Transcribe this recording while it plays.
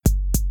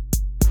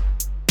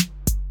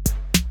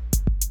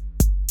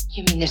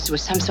You mean this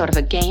was some sort of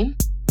a game?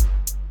 I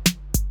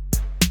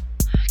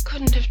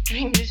couldn't have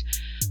dreamed it.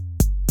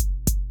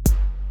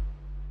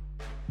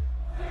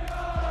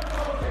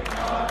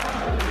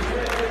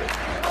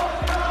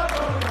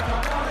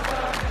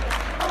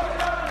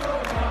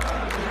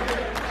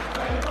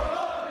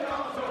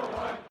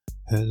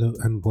 Hello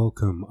and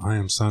welcome, I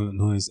am Silent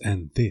Noise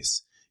and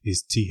this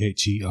is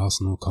THE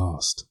Arsenal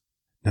Cast.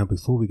 Now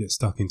before we get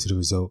stuck into the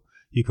result,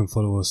 you can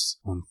follow us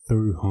on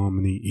Through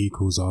Harmony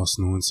equals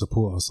Arsenal and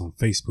support us on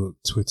Facebook,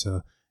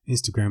 Twitter,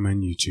 Instagram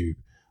and YouTube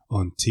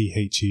on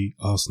THE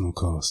Arsenal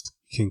Cast.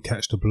 You can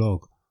catch the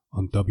blog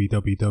on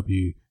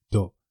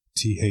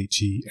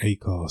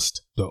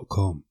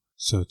www.theacast.com.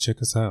 So check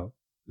us out,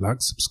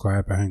 like,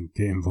 subscribe and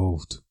get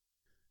involved.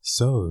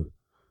 So,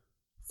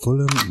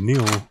 Fulham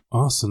 0,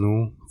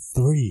 Arsenal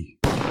 3.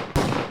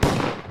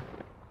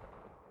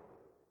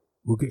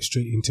 We'll get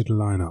straight into the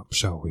lineup,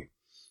 shall we?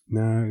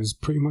 Now, it was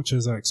pretty much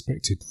as I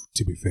expected,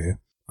 to be fair.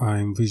 I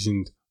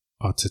envisioned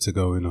Arteta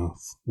going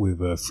off with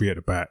 3 at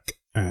the back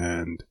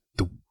and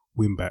the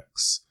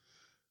wing-backs,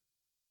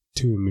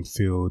 2 in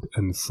midfield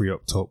and the 3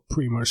 up top,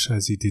 pretty much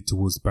as he did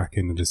towards the back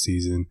end of the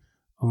season,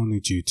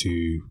 only due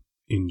to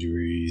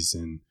injuries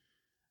and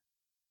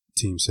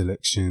team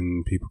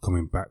selection, people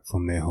coming back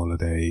from their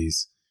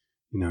holidays.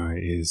 You know how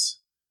it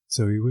is.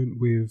 So he went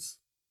with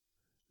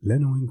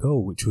Leno in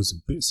goal, which was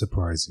a bit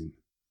surprising.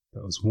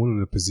 That was one of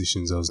the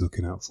positions I was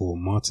looking out for.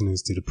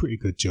 Martinez did a pretty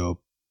good job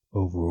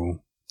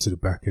overall to the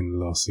back end of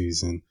last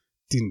season.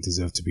 Didn't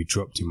deserve to be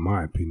dropped in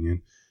my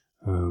opinion.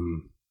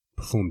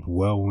 Performed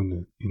well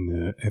in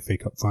the FA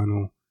Cup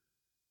final.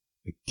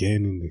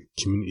 Again in the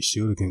Community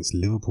Shield against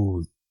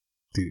Liverpool.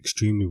 Did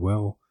extremely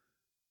well.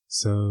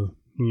 So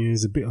yeah,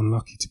 he's a bit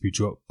unlucky to be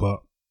dropped,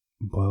 but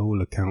by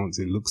all accounts,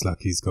 it looks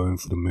like he's going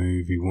for the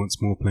move. He wants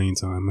more playing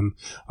time, and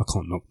I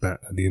can't knock that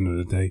at the end of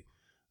the day.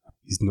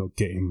 He's not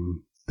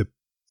getting the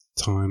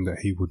time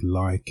that he would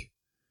like.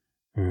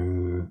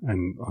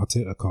 And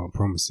Arteta can't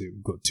promise it.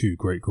 We've got 2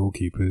 great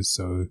goalkeepers,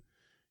 so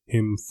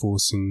him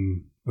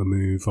forcing a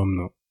move, I'm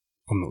not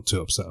too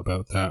upset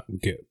about that. We'll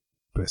get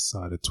best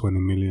side of 20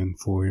 million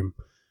for him.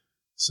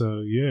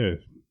 So, yeah,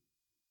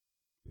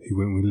 he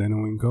went with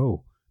Leno in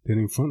goal. Then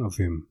in front of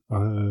him,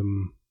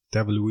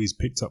 David Luiz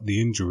picked up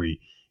the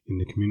injury in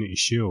the Community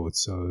Shield,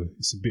 so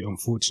it's a bit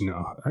unfortunate.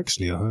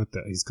 Actually, I heard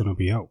that he's going to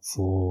be out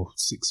for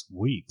 6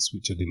 weeks,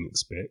 which I didn't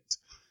expect.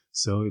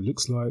 So it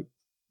looks like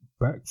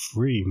back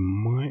 3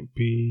 might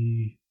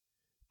be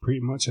pretty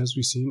much as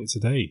we've seen it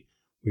today,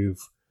 with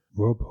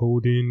Rob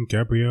Holding,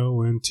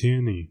 Gabriel and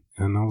Tierney.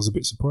 And I was a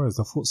bit surprised.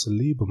 I thought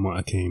Saliba might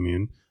have came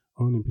in,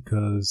 only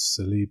because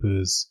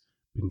Saliba's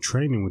been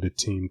training with the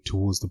team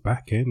towards the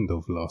back end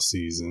of last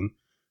season.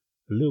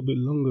 A little bit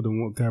longer than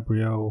what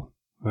Gabriel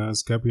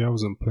has. Gabriel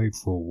hasn't played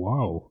for a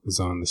while, as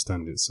I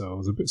understand it, so I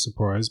was a bit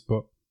surprised,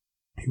 but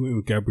he went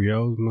with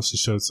Gabriel. Must have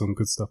showed some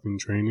good stuff in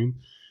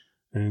training.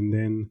 And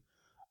then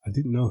I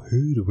didn't know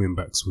who the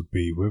wing-backs would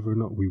be, whether or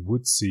not we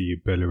would see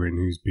Bellerin,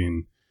 who's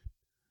been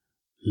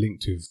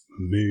linked with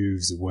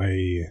moves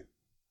away,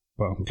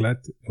 but I'm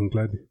glad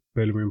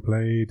Bellerin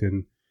played,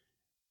 and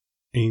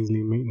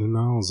Ainsley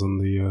Maitland-Niles on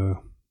the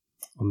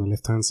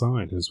left-hand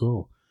side as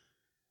well.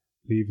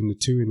 Leaving the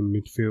 2 in the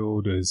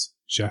midfield as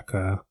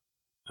Xhaka,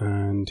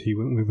 and he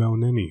went with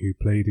Elneny, who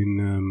played in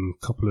a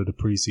couple of the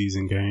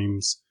pre-season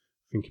games.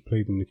 I think he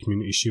played in the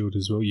Community Shield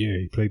as well. Yeah,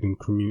 he played in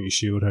the Community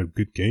Shield, had a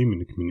good game in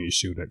the Community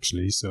Shield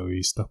actually, so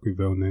he stuck with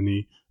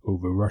Elneny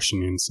over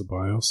Rushden and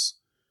Ceballos.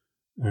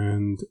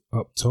 And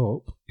up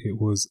top, it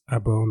was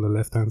Abba on the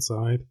left-hand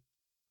side.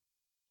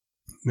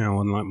 Now,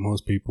 unlike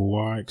most people,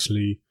 I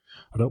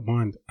don't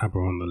mind Abba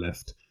on the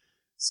left.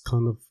 It's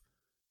kind of,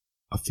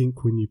 I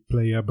think when you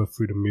play Abba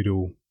through the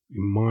middle,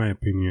 in my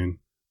opinion,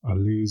 I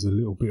lose a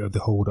little bit of the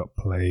hold-up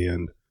play,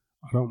 and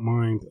I don't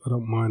mind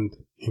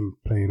him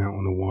playing out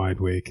on a wide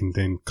where he can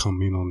then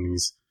come in on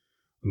his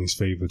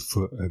favoured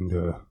foot and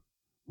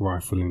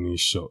rifling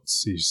his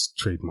shots, his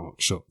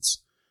trademark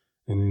shots.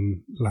 And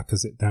then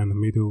Lacazette down the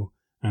middle,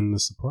 and the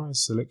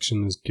surprise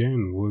selection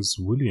again was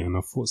Willian.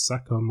 I thought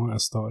Saka might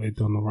have started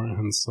on the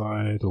right-hand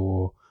side,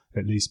 or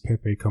at least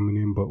Pepe coming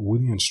in, but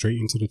Willian straight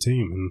into the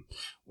team, and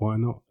why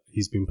not?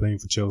 He's been playing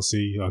for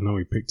Chelsea. I know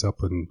he picked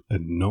up a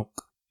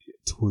knock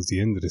towards the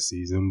end of the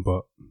season,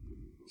 but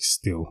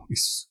still,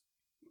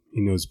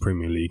 he knows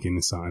Premier League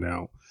inside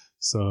out.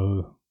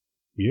 So,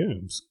 yeah,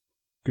 it was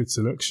good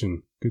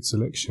selection.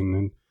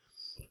 And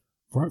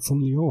right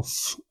from the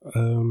off,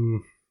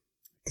 you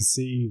can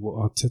see what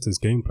Arteta's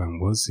game plan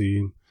was.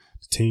 The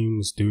team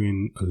was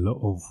doing a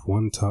lot of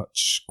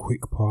one-touch,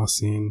 quick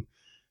passing.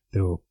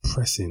 They were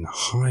pressing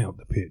high up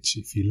the pitch.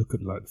 If you look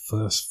at like the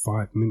first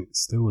 5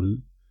 minutes, they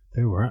were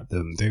at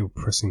them. They were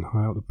pressing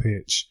high up the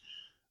pitch.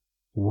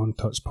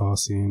 One-touch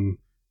passing.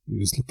 It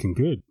was looking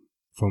good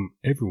from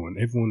everyone.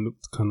 Everyone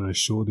looked kind of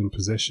assured in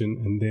possession.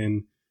 And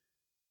then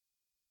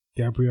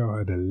Gabriel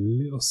had a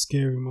little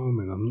scary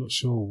moment. I'm not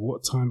sure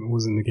what time it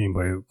was in the game,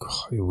 but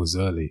it was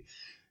early.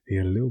 He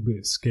had a little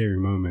bit scary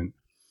moment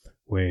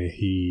where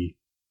he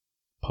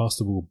passed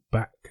the ball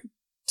back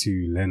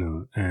to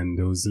Leno, and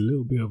there was a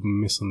little bit of a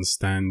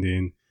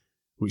misunderstanding,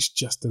 which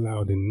just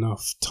allowed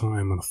enough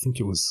time, and I think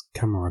it was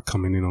Camara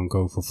coming in on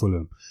goal for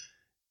Fulham,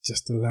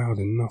 just allowed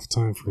enough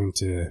time for him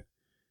to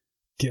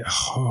get a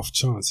half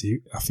chance.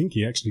 I think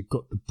he actually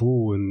got the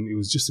ball, and it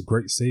was just a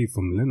great save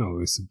from Leno.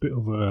 It's a bit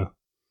of an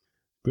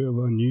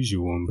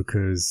unusual one,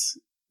 because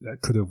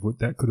that could have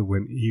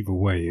went either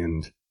way,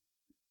 and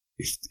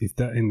if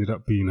that ended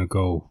up being a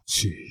goal,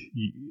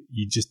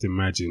 you just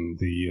imagine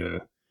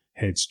the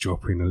heads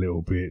dropping a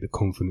little bit, the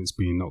confidence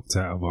being knocked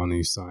out of our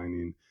new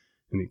signing,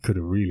 and it could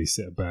have really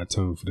set a bad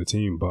tone for the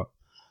team. But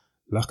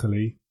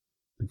luckily,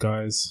 the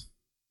guys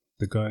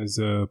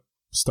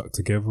stuck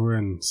together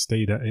and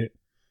stayed at it,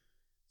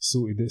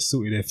 sorted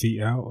their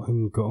feet out,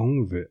 and got on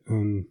with it.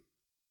 And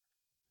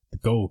the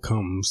goal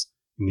comes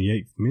in the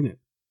 8th minute.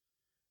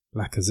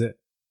 Lacazette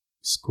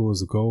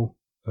scores a goal.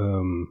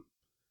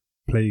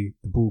 The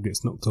ball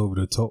gets knocked over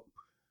the top,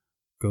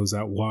 goes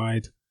out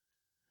wide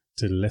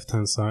to the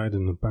left-hand side,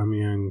 and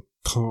Aubameyang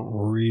can't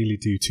really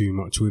do too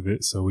much with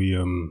it, so he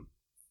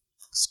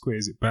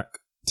squares it back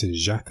to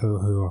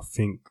Xhaka, who I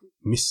think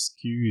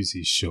miscues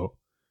his shot,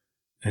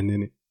 and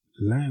then it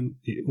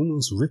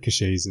almost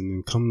ricochets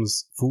and then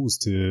falls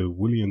to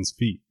Willian's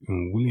feet,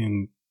 and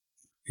Willian,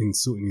 in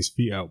sorting his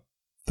feet out,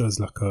 does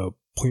like a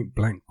point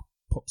blank,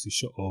 pops his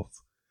shot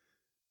off,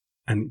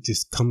 and it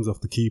just comes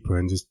off the keeper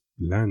and just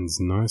lands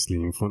nicely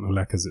in front of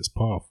Lacazette's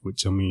path,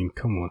 which, I mean,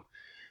 come on,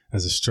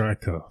 as a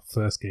striker,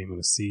 first game of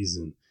the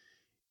season,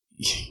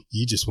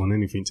 you just want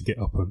anything to get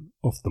up and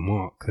off the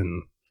mark,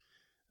 and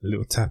a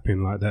little tap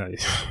in like that,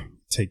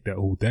 take that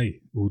all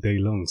day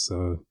long.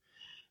 So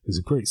it was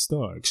a great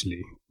start,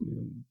 actually.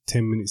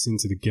 10 minutes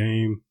into the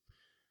game,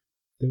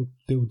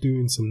 they were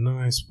doing some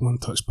nice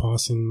one-touch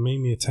passing,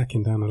 mainly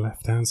attacking down the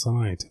left-hand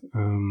side.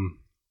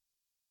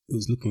 It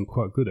was looking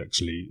quite good,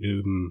 actually.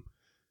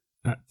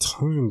 At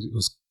times, it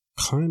was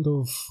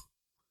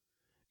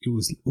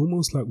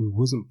almost like we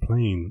wasn't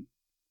playing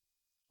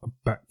a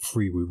back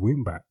three with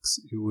wing backs.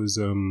 It was,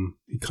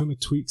 he kind of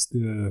tweaks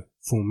the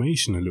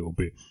formation a little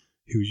bit.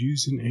 He was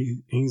using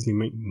Ainsley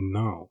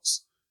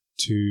Maitland-Niles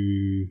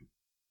to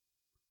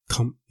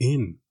come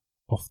in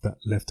off that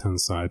left-hand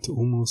side to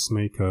almost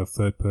make a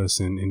third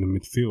person in the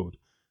midfield,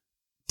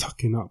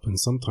 tucking up and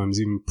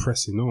sometimes even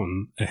pressing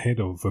on ahead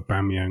of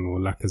Aubameyang or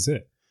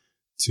Lacazette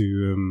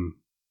to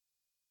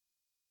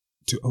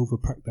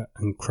overpack that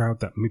and crowd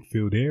that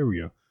midfield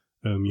area.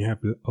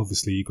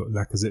 You got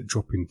Lacazette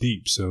dropping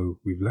deep, so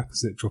with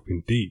Lacazette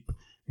dropping deep,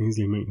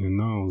 Ainsley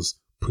Maitland-Niles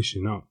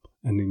pushing up,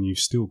 and then you've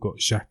still got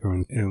Xhaka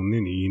and El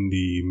Nini in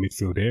the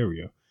midfield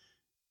area.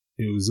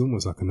 It was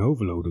almost like an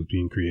overload was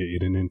being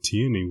created, and then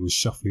Tierney was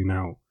shuffling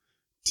out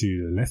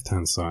to the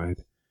left-hand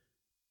side,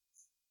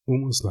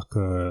 almost like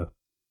a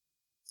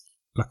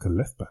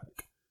left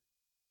back.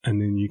 And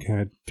then you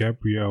had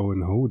Gabriel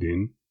and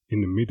Holding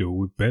in the middle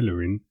with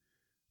Bellerin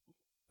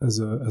as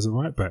a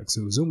right back.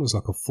 So it was almost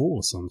like a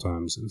 4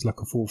 sometimes. It was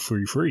like a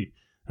 4-3-3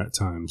 at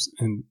times.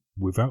 And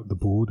without the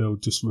ball, they'll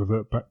just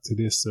revert back to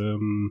this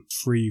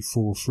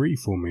 3-4-3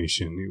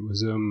 formation.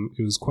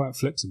 It was quite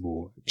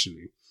flexible,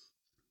 actually.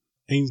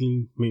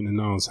 Ainsley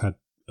Maitland-Niles had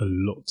a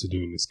lot to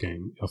do in this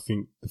game. I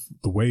think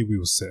the way we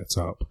were set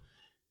up,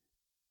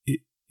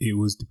 it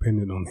was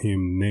dependent on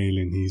him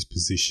nailing his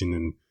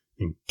position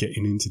and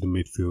getting into the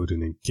midfield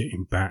and then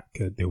getting back.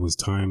 There was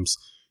times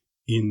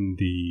in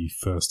the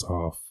first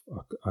half,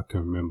 I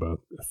can remember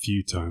a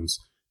few times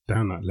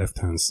down that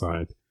left-hand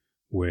side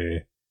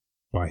where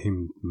by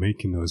him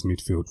making those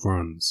midfield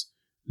runs,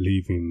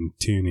 leaving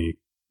Tierney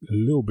a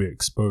little bit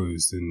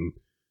exposed, and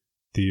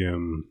the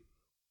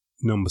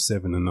number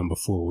 7 and number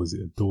 4, was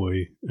it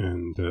Adoy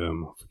and I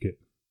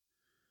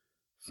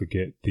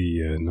forget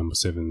the number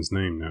 7's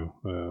name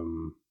now.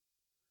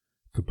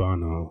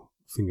 Cabano,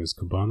 I think it was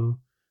Cabano.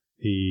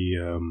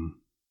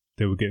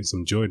 They were getting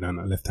some joy down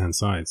that left hand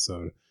side,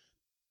 so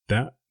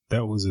that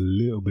was a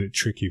little bit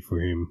tricky for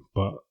him.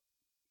 But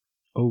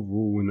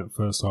overall, in that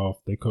first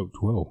half, they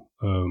coped well,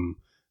 and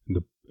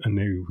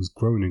they was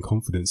growing in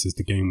confidence as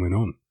the game went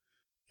on.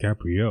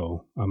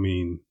 Gabriel, I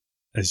mean,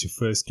 as your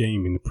first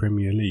game in the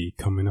Premier League,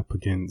 coming up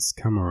against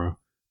Camara,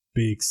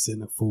 big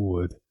centre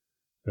forward,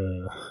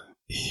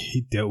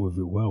 he dealt with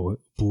it well.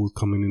 Balls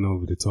coming in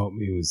over the top,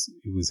 he was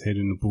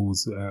heading the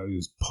balls out, he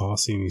was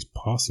passing. His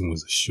passing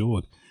was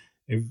assured.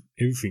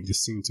 Everything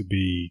just seemed to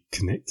be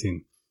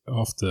connecting.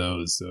 After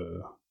those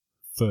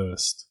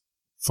first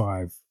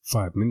five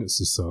minutes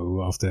or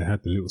so, after I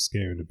had the little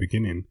scare in the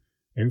beginning,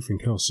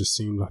 everything else just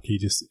seemed like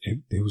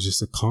there was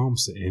just a calm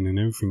setting and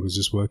everything was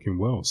just working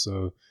well.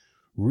 So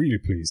really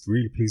pleased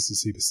to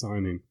see the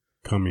signing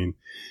come in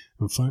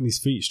and find his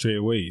feet straight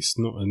away. It's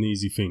not an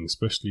easy thing,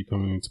 especially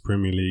coming into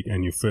Premier League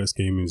and your first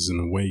game is an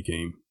away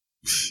game.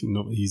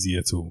 Not easy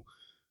at all.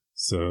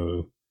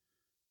 So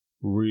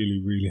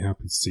really, really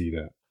happy to see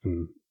that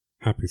and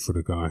happy for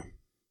the guy.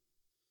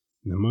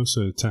 Now, most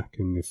of the attack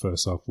in the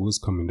first half was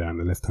coming down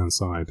the left-hand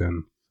side,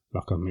 and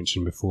like I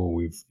mentioned before,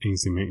 with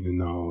Ainsley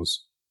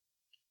Maitland-Niles,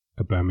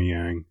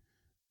 Aubameyang,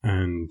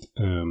 and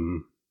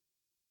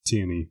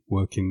Tierney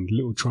working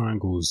little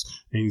triangles.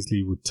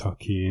 Ainsley would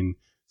tuck in,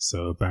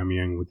 so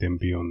Aubameyang would then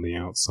be on the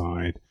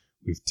outside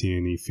with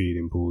Tierney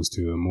feeding balls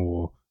to him,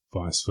 or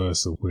vice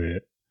versa,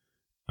 where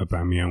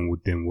Aubameyang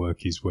would then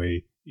work his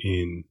way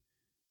in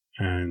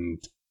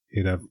and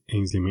he'd have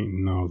Ainsley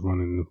Maitland-Niles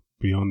running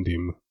beyond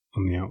him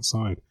on the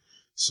outside.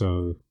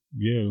 So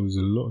yeah, there was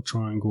a lot of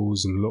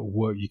triangles and a lot of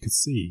work you could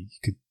see.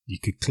 You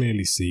could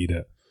clearly see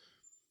that,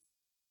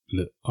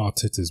 look,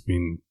 Arteta's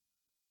been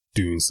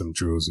doing some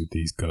drills with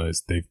these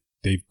guys.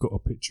 They've got a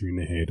picture in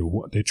their head of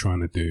what they're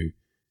trying to do,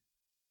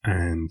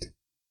 and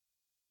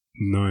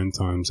 9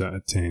 times out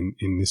of 10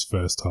 in this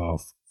first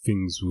half,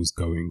 things was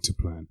going to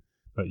plan.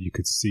 Like, you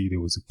could see there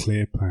was a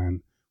clear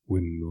plan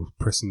when they were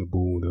pressing the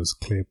ball. There was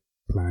a clear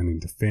plan in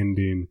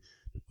defending.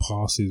 The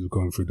passes were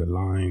going through the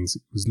lines.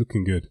 It was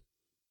looking good.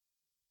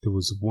 There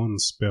was one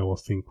spell, I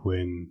think,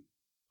 when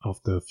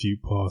after a few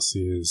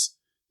passes,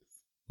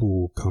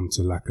 ball come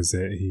to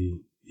Lacazette.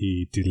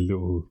 He did a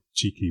little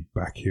cheeky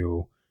back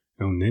heel,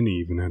 and then he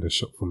even had a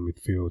shot from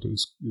midfield. It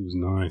was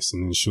nice.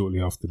 And then shortly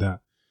after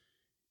that,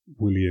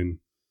 Willian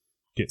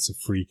gets a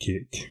free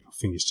kick. I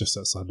think it's just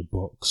outside the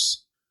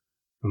box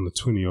on the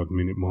 20-odd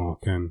minute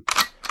mark, and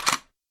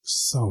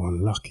so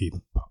unlucky.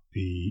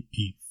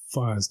 He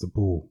fires the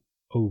ball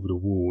over the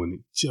wall, and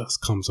it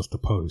just comes off the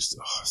post.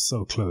 Oh,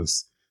 so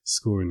close,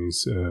 scoring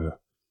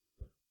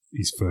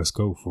his first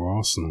goal for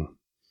Arsenal.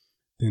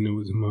 Then there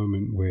was a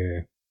moment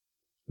where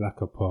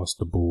Lacazette passed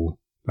the ball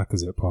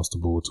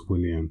to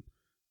Willian.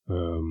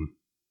 The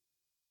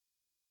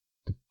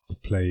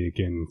play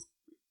again,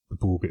 the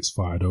ball gets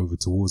fired over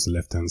towards the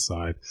left-hand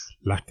side.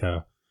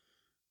 Lacazette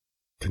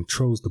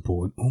controls the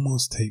ball and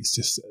almost takes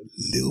just a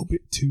little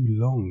bit too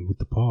long with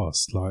the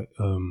pass.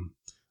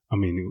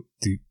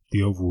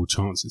 The overall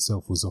chance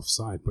itself was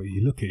offside, but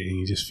you look at it and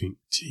you just think,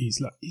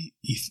 geez, like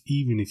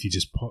even if you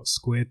just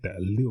squared that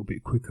a little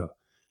bit quicker,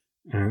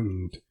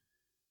 and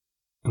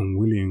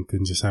Willian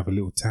can just have a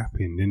little tap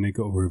in, then they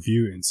got to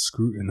review it and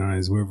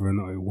scrutinise whether or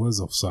not it was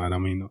offside. I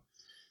mean,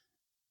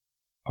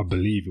 I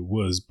believe it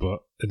was,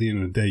 but at the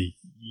end of the day,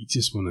 you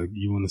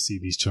want to see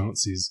these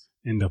chances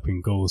end up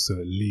in goals, so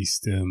at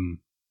least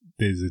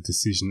there's a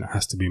decision that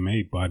has to be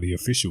made by the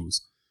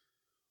officials.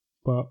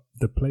 But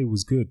the play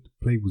was good. The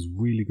play was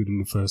really good in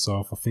the first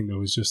half. I think that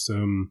was just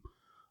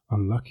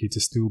unlucky to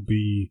still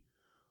be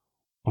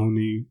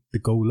only the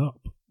goal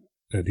up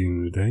at the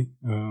end of the day.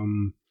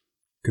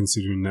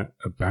 Considering that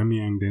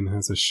Aubameyang then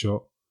has a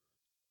shot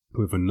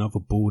with another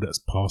ball that's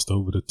passed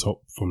over the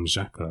top from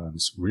Xhaka. And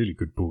it's a really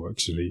good ball,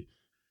 actually.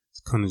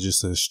 It's kind of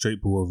just a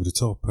straight ball over the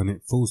top, and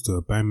it falls to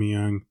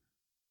Aubameyang.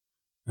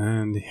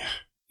 And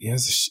he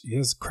has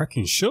a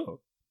cracking shot.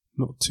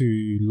 Not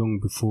too long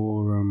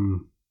before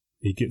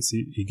he gets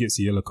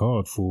a yellow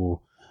card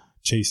for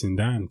chasing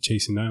down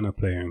a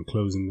player and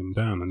closing them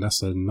down. And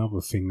that's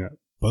another thing that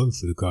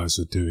both of the guys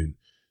were doing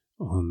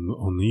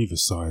on either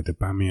side,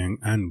 Aubameyang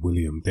and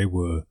William. They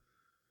were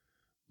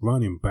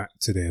running back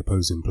to their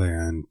opposing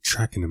player and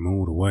tracking them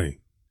all the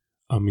way.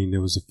 I mean, there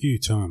was a few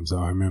times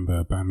I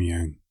remember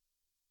Aubameyang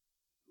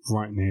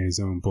right near his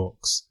own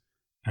box,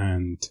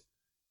 and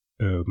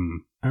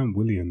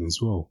William as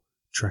well,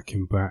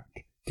 tracking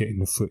back, getting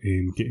the foot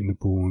in, getting the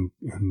ball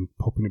and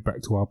popping it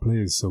back to our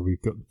players, so we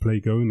got the play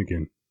going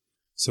again.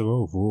 So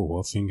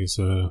overall, I think it's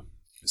a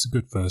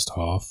good first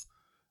half,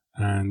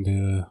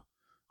 and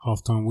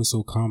half-time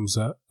whistle comes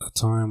at a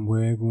time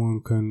where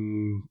everyone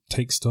can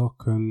take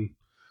stock and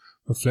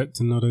reflect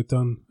and know they've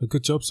done a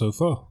good job so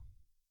far.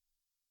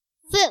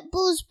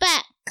 Football's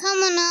back. Come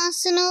on,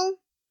 Arsenal.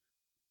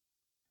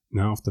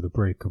 Now, after the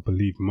break, I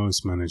believe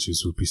most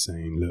managers would be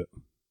saying, look,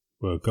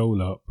 we're a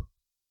goal up.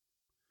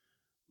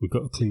 We've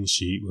got a clean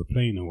sheet. We're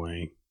playing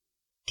away.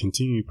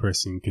 Continue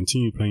pressing.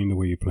 Continue playing the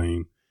way you're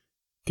playing.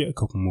 Get a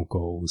couple more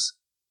goals.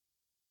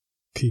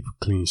 Keep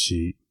a clean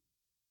sheet.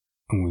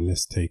 And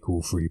let's take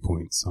all 3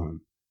 points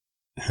on.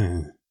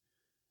 And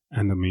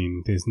I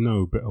mean, there's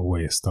no better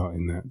way of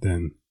starting that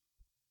than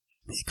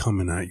you're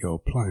coming out, you're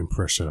applying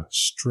pressure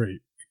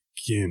straight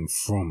again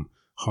from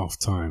half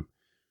time.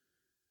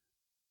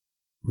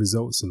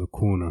 Results in a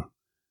corner.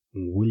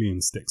 And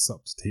Willian steps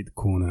up to take the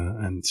corner,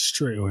 and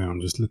straight away I'm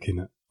looking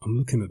at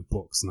the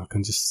box, and I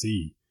can just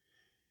see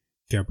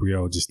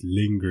Gabriel just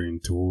lingering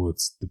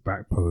towards the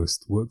back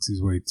post, works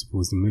his way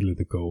towards the middle of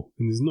the goal,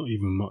 and there's not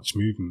even much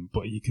movement,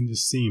 but you can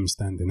just see him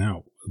standing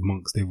out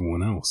amongst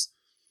everyone else.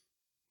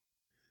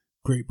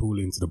 Great ball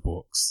into the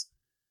box.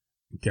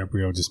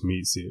 Gabriel just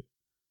meets it.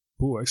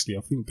 Ball actually,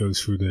 I think, goes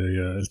through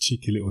the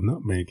cheeky little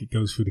nutmeg. It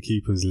goes through the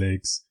keeper's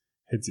legs,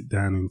 heads it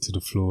down into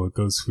the floor,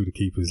 goes through the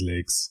keeper's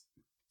legs.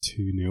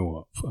 2-0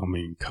 up. I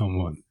mean, come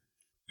on.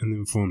 And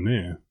then from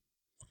there,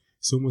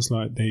 it's almost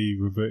like they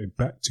reverted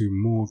back to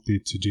more of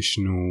the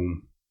traditional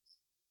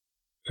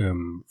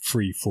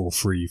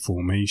 3-4-3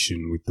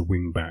 formation with the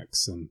wing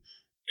backs, and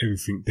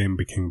everything then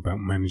became about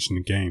managing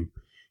the game.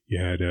 You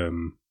had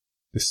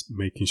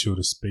making sure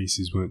the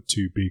spaces weren't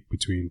too big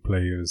between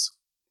players,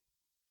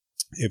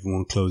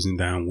 everyone closing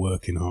down,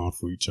 working hard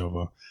for each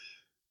other.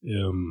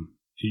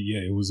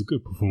 It was a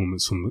good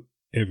performance from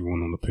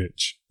everyone on the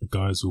pitch. The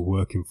guys were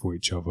working for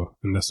each other,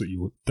 and that's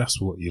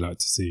what you like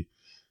to see.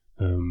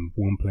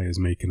 One player's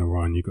making a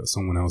run, you got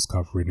someone else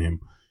covering him.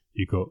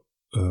 You got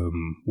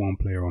one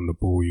player on the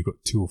ball, you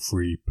got 2 or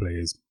 3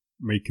 players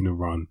making a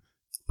run,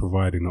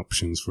 providing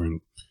options for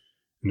him,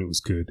 and it was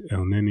good.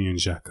 Elneny and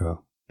Xhaka,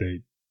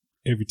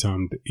 every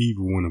time that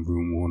either one of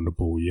them were on the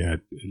ball, you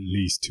had at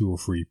least 2 or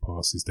 3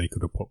 passes they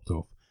could have popped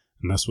off,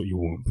 and that's what you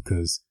want,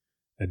 because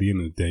at the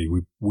end of the day,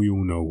 we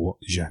all know what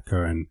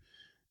Xhaka and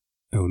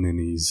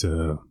Elneny's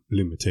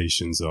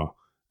limitations are,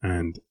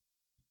 and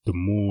the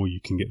more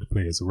you can get the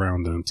players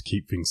around them to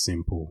keep things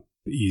simple,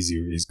 the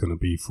easier it is going to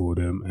be for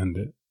them, and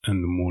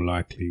the more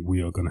likely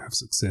we are going to have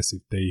success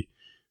if they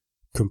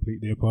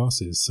complete their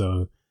passes.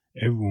 So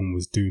everyone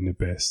was doing their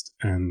best,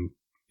 and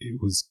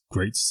it was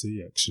great to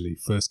see, actually.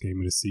 First game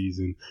of the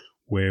season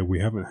where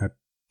we haven't had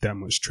that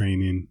much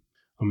training.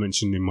 I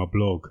mentioned in my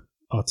blog,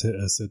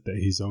 Arteta said that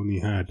he's only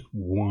had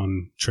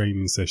 1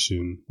 training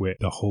session where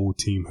the whole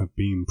team have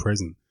been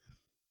present,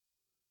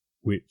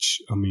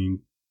 which, I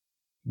mean,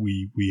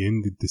 we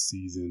ended the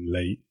season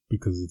late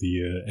because of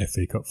the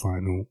FA Cup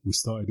final. We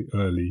started it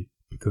early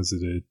because of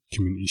the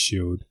Community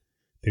Shield,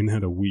 then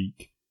had a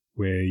week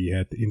where you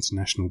had the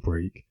international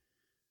break,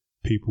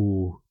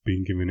 people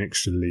being given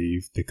extra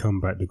leave, they come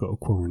back, they got a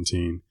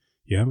quarantine.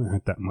 You haven't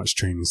had that much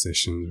training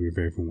sessions with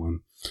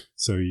everyone,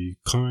 so you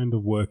kind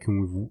of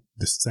working with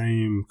the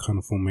same kind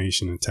of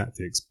formation and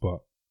tactics, but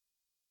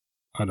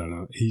I don't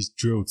know, he's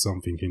drilled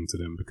something into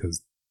them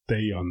because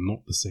they are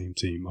not the same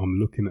team. I'm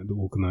looking at the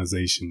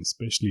organisation,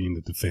 especially in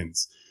the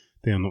defence.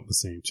 They are not the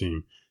same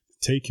team.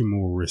 Taking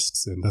more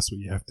risks, and that's what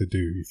you have to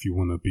do if you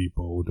want to be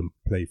bold and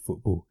play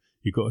football.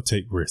 You got to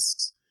take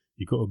risks.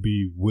 You got to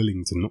be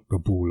willing to knock the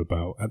ball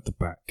about at the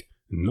back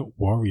and not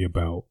worry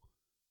about,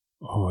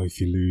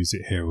 if you lose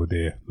it here or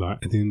there. Like,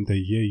 at the end of the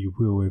day, yeah, you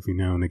will every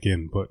now and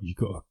again, but you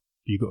got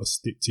to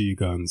stick to your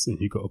guns, and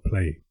you got to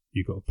play.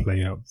 You got to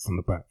play out from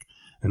the back.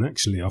 And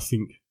actually, I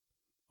think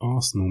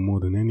Arsenal, more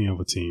than any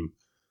other team,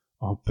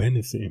 are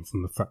benefiting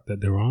from the fact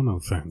that there are no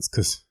fans,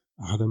 because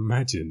I'd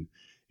imagine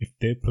if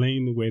they're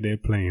playing the way they're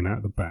playing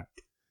out the back,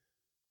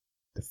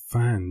 the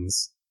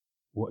fans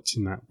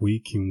watching that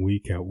week in,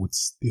 week out would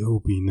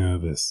still be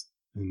nervous,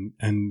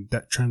 and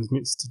that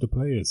transmits to the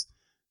players.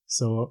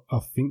 So I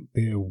think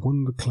they're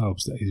one of the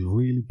clubs that is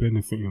really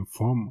benefiting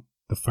from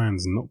the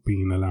fans not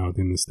being allowed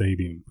in the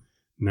stadium.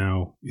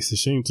 Now, it's a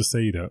shame to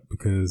say that,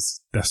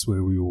 because that's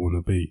where we all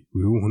want to be.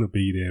 We all want to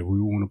be there. We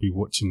all want to be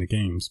watching the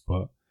games,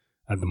 but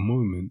at the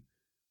moment,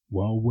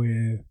 while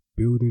we're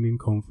building in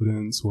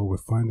confidence, while we're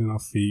finding our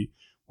feet,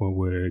 while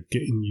we're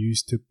getting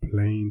used to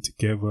playing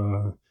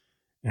together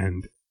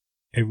and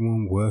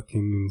everyone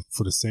working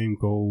for the same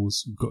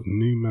goals, we've got a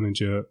new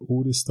manager,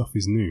 all this stuff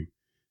is new.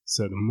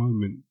 So at the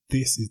moment,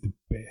 this is the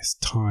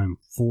best time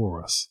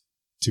for us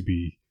to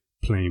be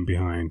playing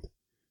behind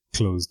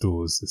closed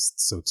doors,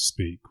 so to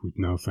speak, with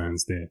no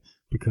fans there,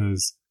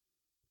 because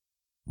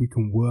we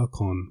can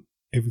work on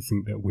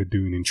everything that we're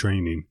doing in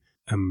training.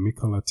 And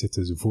Mikel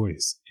Arteta's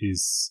voice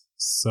is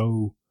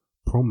so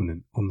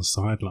prominent on the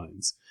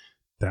sidelines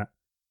that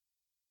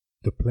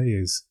the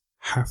players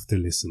have to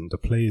listen. The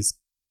players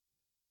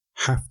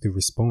have to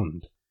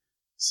respond.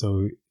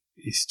 So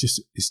it's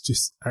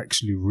just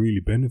actually really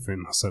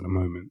benefiting us at the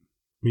moment.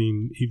 I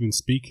mean, even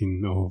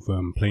speaking of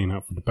playing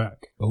out from the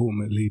back,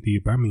 ultimately the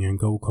Aubameyang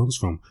goal comes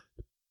from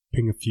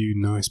ping a few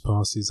nice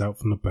passes out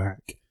from the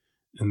back,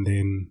 and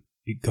then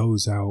it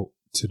goes out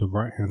to the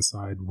right-hand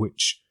side,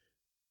 which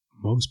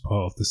most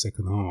part of the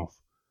second half,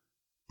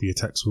 the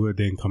attacks were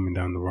then coming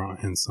down the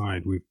right-hand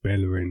side with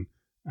Bellerin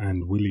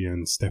and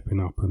Willian stepping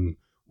up and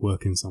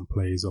working some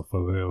plays off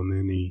of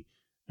Elneny,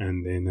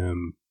 and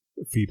then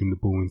feeding the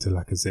ball into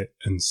Lacazette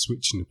and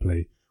switching the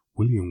play.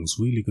 Willian was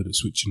really good at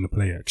switching the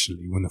play,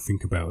 actually, when I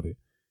think about it.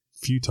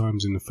 A few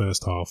times in the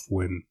first half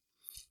when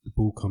the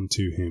ball come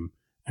to him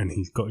and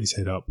he's got his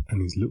head up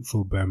and he's looked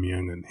for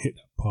Aubameyang and hit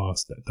that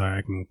pass, that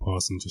diagonal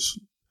pass, and just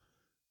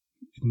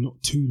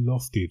not too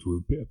lofted,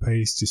 with a bit of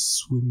pace, just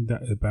swing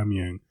that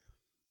Aubameyang.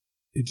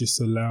 It just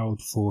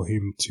allowed for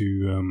him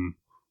to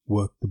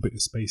work the bit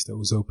of space that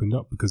was opened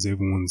up, because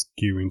everyone's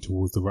gearing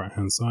towards the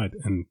right-hand side,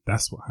 and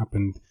that's what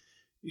happened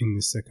in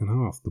the second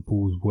half. The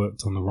ball's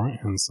worked on the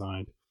right-hand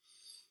side.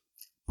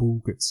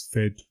 Ball gets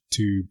fed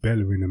to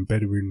Bellerin, and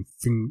Bellerin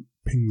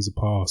pings a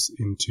pass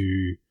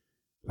into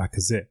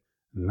Lacazette,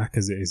 and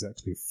Lacazette is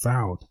actually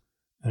fouled.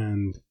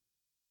 And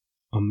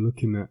I'm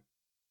looking at,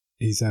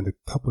 he's had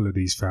a couple of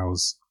these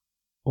fouls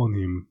on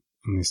him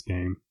in this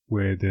game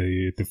where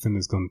the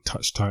defender's gone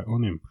touch tight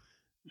on him,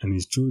 and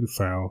he's drew the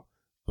foul,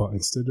 but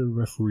instead of the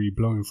referee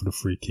blowing for the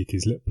free kick,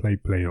 he's let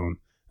play on,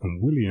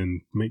 and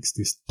Willian makes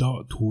this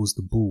dart towards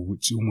the ball,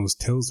 which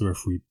almost tells the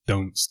referee,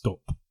 don't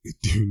stop,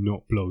 do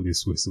not blow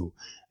this whistle.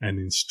 And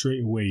then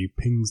straight away he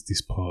pings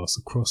this pass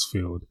across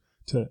field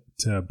to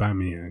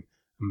Aubameyang,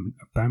 and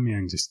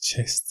Aubameyang just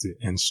chests it,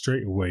 and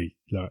straight away,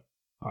 like,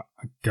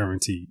 I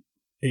guarantee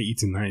 80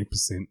 to 90%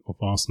 of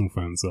Arsenal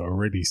fans are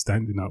already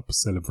standing up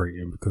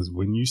celebrating, because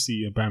when you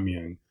see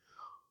Aubameyang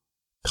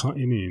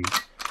cutting in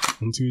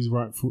onto his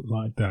right foot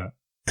like that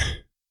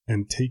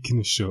and taking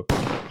a shot,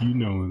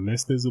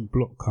 unless there's a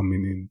block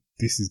coming in,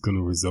 this is going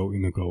to result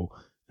in a goal.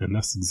 And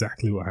that's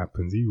exactly what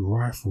happens. He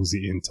rifles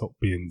it in top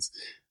bins.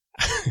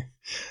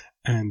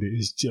 And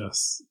it's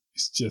just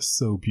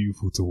so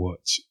beautiful to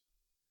watch.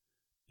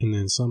 And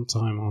then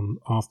sometime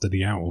after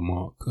the hour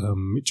mark,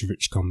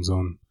 Mitrovic comes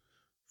on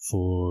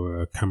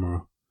for a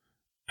camera.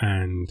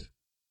 And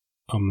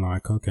I'm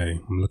like, okay,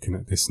 I'm looking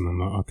at this and I'm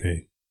like,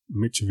 okay,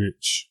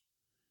 Mitrovic,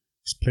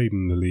 he's played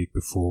in the league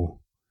before.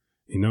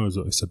 He knows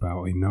what it's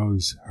about. He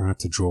knows how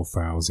to draw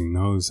fouls. He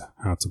knows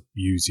how to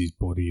use his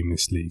body in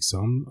this league. So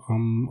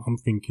I'm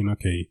thinking,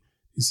 okay,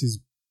 this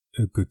is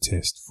a good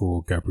test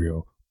for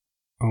Gabriel.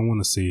 I want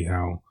to see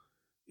how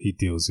he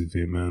deals with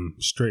him. And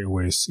straight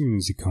away, as soon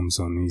as he comes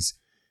on,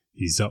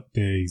 he's up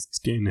there. He's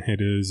getting the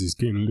headers. He's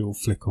getting little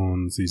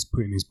flick-ons. He's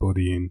putting his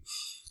body in,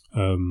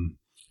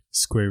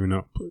 squaring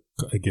up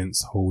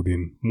against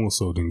Holding, more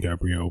so than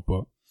Gabriel.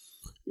 But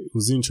it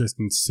was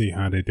interesting to see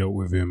how they dealt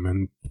with him,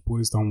 and the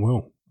boys done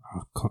well.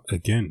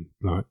 Again,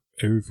 like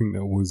everything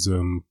that was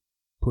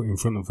put in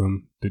front of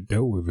them, they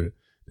dealt with it.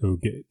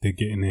 They're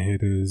getting their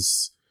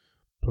headers,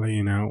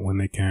 playing out when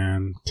they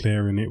can,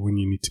 clearing it when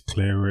you need to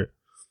clear it,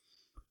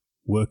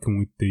 working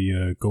with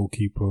the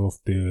goalkeeper off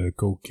the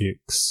goal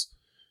kicks,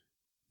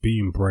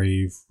 being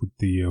brave with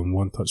the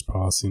one-touch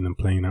passing and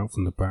playing out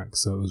from the back.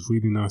 So it was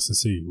really nice to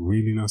see.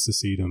 Really nice to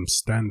see them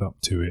stand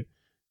up to it,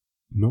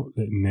 not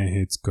letting their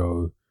heads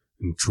go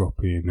and drop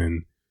in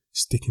and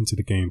sticking to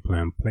the game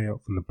plan, play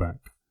out from the back.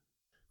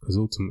 Because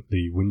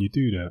ultimately, when you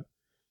do that,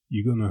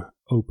 you're going to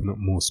open up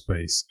more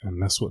space. And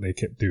that's what they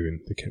kept doing.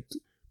 They kept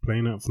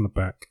playing out from the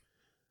back,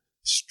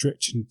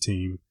 stretching the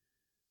team,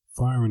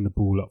 firing the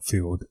ball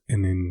upfield,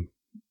 and then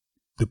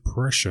the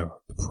pressure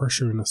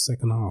in the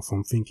second half,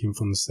 I'm thinking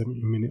from the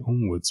 70-minute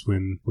onwards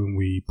when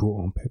we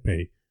brought on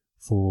Pepe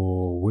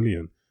for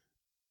Willian.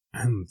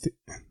 And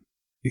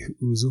it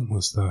was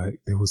almost like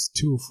there was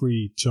 2 or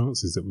 3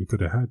 chances that we could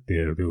have had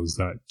there. There was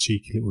like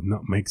cheeky little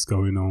nutmegs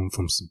going on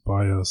from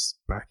Ceballos,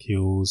 back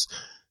heels,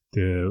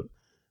 the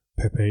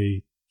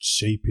Pepe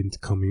shaping to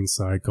come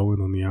inside,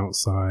 going on the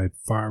outside,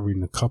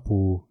 firing a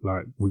couple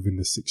like within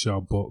the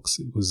 6-yard box.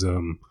 It was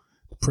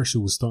the pressure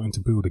was starting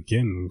to build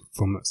again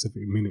from that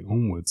 70-minute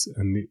onwards,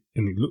 and it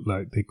looked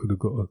like they could have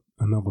got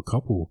another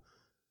couple.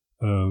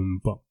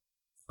 But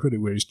credit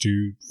where it's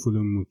due,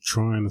 Fulham were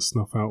trying to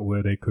snuff out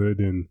where they could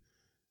and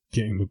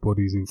getting the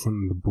bodies in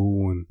front of the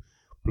ball and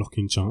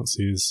blocking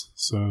chances.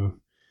 So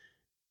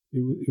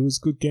it was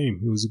a good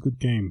game. It was a good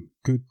game.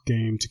 Good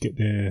game to get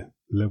their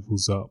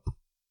levels up,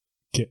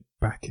 get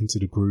back into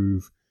the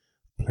groove,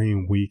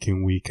 playing week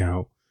in, week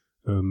out.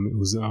 It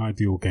was an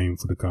ideal game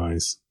for the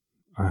guys,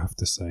 I have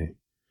to say.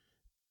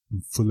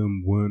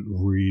 Fulham weren't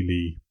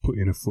really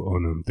putting a foot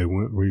on them. They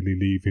weren't really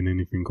leaving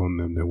anything on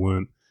them. They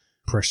weren't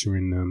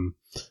pressuring them.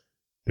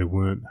 They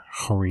weren't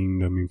hurrying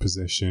them in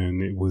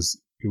possession. It was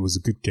a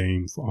good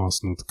game for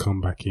Arsenal to come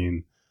back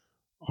in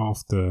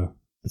after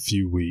a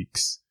few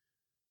weeks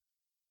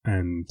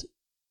and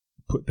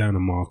put down a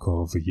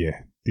marker of,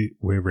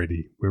 we're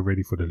ready. We're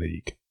ready for the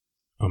league.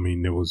 I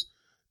mean, there was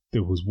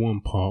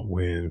one part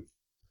where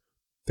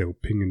they were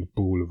pinging the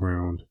ball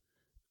around.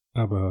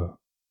 Abba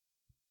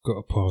got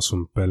a pass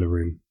from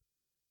Bellerin,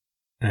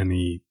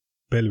 and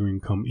Bellerin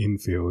come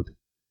infield,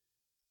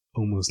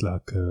 almost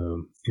like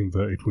an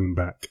inverted wing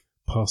back,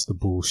 passed the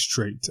ball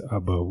straight to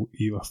Abba.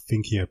 I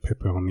think he had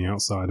Pepe on the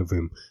outside of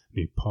him, and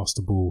he passed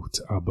the ball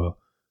to Abba,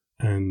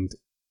 and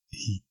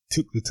he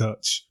took the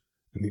touch,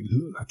 and it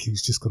looked like he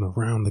was just going to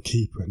round the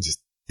keeper and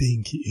just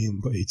dink it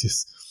in, but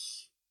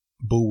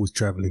ball was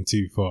travelling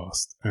too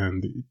fast,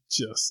 and it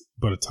just,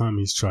 by the time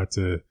he's tried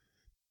to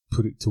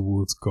put it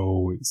towards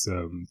goal, it's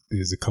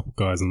there's a couple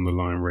guys on the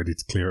line ready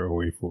to clear it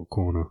away for a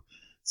corner.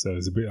 So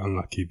it's a bit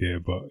unlucky there,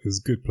 but it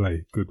was good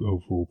play, good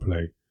overall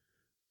play.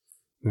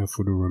 Now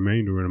for the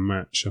remainder of the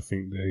match, I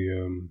think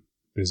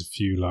there's a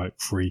few like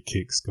free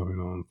kicks going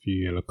on, a few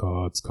yellow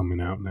cards coming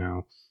out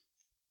now.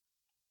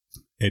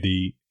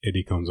 Eddie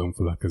comes on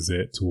for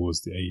Lacazette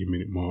towards the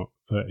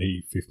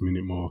 85th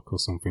minute mark or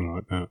something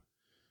like that.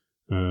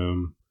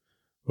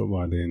 But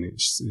by then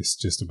it's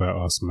just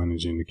about us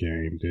managing the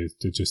game.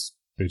 They're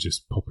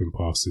just popping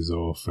passes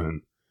off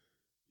and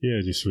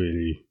just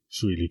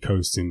really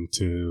coasting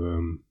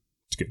to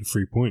get the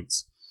 3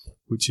 points,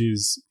 which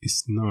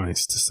it's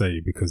nice to say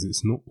because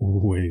it's not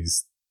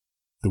always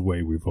the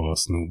way with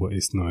Arsenal, but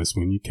it's nice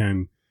when you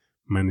can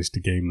manage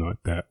the game like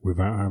that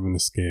without having a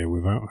scare,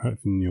 without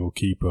having your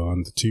keeper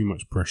under too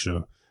much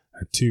pressure,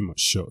 had too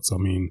much shots. I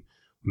mean,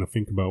 when I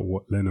think about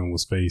what Leno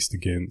was faced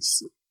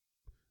against,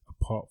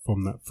 apart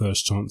from that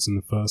first chance in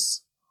the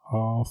first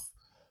half,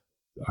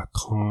 I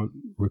can't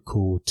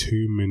recall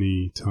too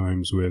many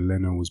times where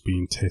Leno was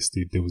being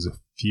tested. There was a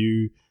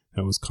few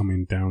that was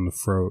coming down the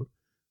throat.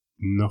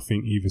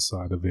 Nothing either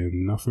side of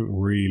him. Nothing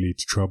really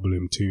to trouble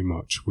him too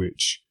much,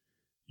 which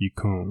you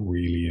can't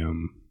really,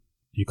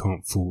 you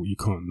can't fault, you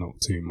can't knock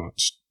too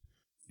much.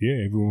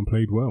 Yeah, everyone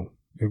played well.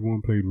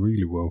 Everyone played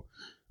really well.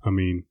 I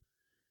mean,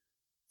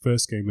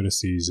 first game of the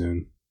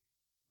season,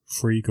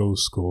 3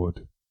 goals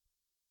scored,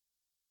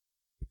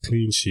 a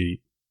clean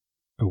sheet,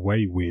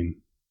 away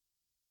win.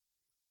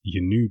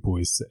 Your new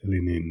boy's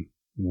settling in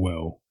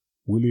well.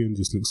 Willian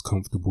just looks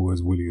comfortable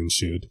as Willian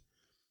should.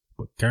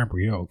 But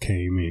Gabriel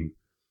came in,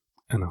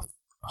 and I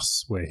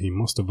swear he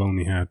must have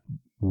only had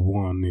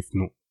 1, if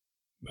not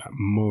at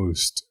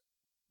most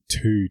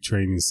 2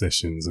 training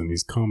sessions, and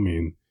he's come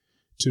in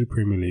to the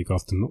Premier League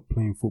after not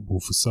playing football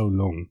for so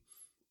long,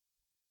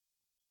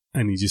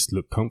 and he just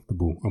looked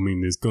comfortable. I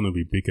mean, there's going to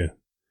be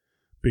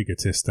bigger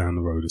tests down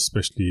the road,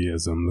 especially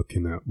as I'm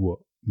looking at what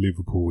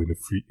Liverpool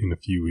in a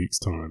few weeks'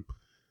 time.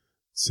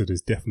 So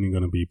there's definitely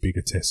going to be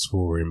bigger tests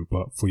for him.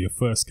 But for your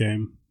first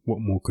game, what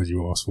more could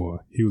you ask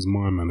for? He was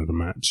my man of the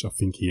match. I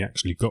think he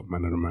actually got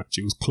man of the match.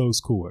 It was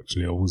close call,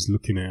 actually. I was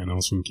looking at it and I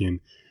was thinking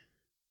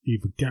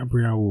either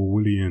Gabriel or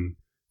Willian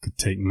could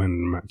take man of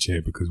the match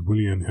here, because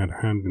Willian had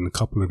a hand in a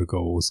couple of the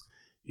goals.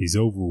 His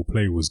overall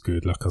play was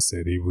good. Like I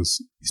said,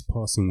 his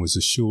passing was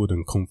assured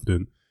and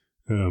confident.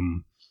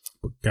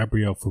 But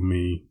Gabriel, for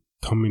me,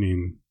 coming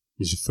in,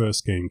 is your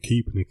first game,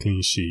 keeping a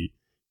clean sheet,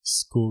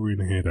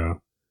 scoring a header,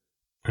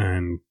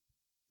 and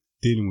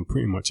dealing with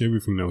pretty much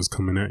everything that was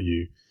coming at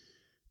you.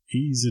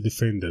 He's a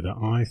defender that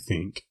I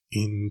think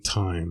in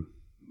time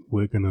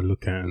we're going to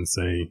look at and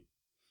say,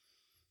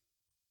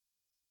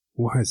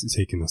 why is it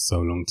taking us so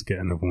long to get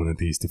another one of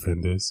these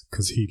defenders?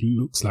 Because he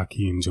looks like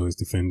he enjoys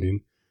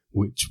defending,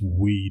 which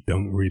we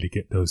don't really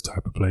get those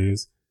type of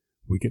players.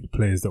 We get the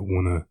players that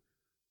want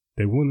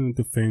to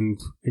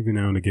defend every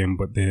now and again,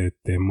 but their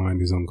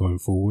mind is on going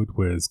forward,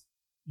 whereas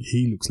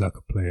he looks like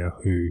a player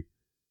who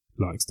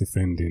likes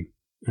defending,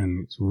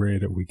 and it's rare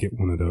that we get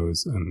one of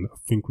those, and I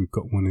think we've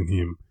got one in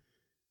him,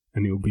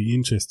 and it'll be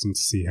interesting to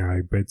see how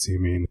he beds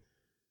him in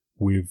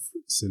with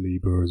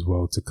Saliba as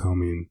well to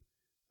come in.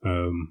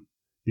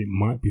 It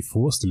might be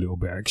forced a little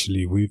bit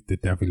actually with the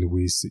David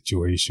Luiz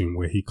situation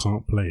where he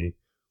can't play.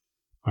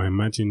 I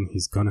imagine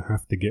he's going to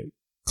have to get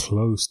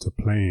close to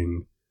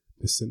playing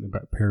the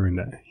centre-back pairing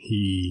that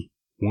he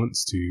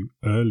wants to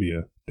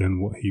earlier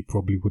than what he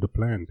probably would have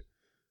planned,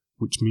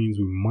 which means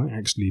we might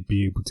actually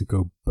be able to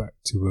go back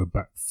to a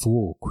back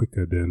 4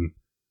 quicker than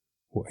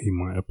what he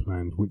might have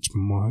planned, which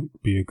might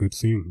be a good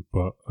thing,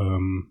 but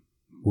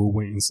we'll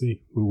wait and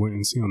see. We'll wait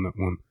and see on that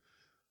one.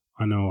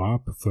 I know I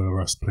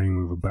prefer us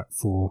playing with a back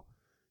 4,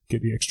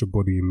 get the extra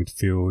body in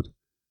midfield,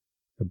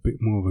 a bit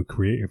more of a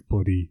creative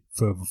body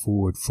further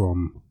forward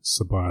from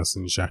Ceballos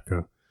and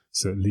Xhaka,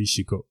 so at least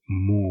you got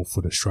more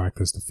for the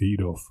strikers to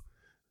feed off.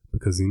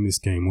 Because in this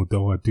game,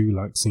 although I do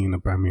like seeing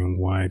Aubameyang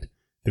wide,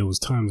 there was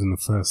times in the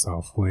first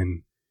half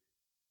when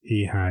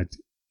he had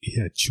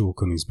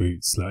chalk on his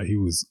boots.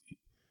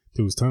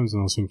 There was times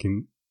when I was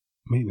thinking,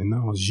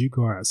 Maitland-Niles, you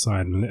go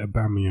outside and let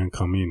Aubameyang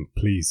come in,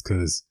 please,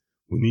 because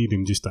we need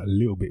him just that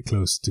little bit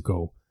closer to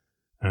goal.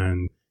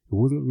 And it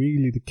wasn't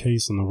really the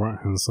case on the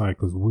right-hand side,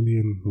 because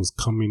Willian was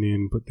coming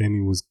in, but then he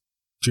was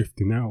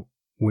drifting out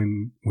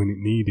when it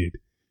needed,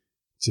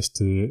 just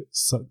to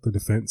suck the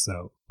defence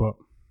out. But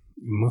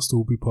it must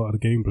all be part of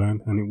the game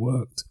plan, and it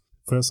worked.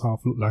 First half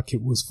looked like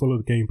it was follow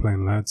the game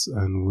plan, lads,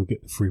 and we'll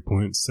get the 3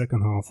 points.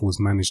 Second half was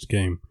manage the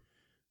game.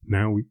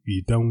 Now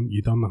you done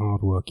the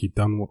hard work, you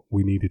done what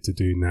we needed to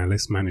do. Now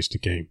let's manage the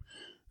game,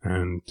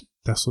 and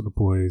that's what the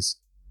boys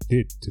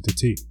did to the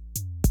team.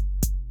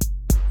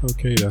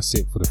 Okay, that's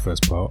it for the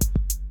first part.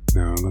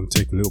 Now I'm going to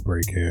take a little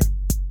break here,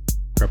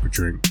 grab a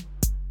drink,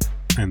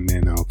 and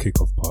then I'll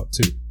kick off part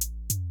 2.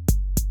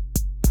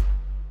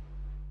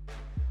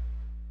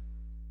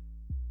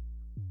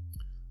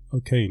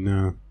 Okay,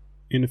 now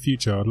in the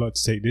future I'd like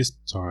to take this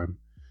time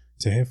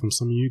to hear from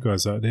some of you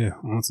guys out there,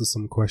 answer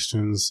some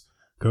questions,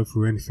 go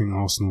through anything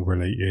Arsenal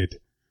related,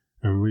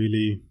 and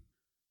really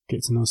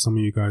get to know some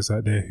of you guys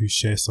out there who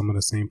share some of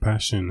the same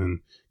passion and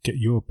get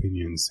your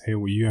opinions, hear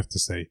what you have to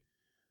say.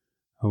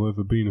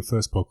 However, being the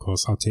first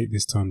podcast, I'll take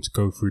this time to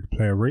go through the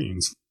player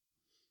ratings.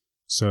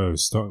 So,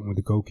 starting with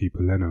the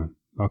goalkeeper, Leno.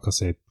 Like I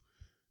said,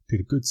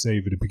 did a good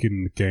save at the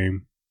beginning of the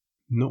game.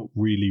 Not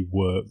really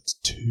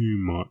worked too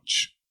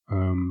much.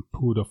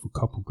 Pulled off a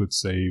couple good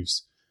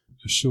saves.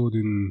 Assured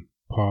in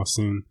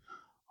passing.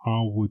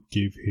 I would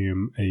give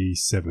him a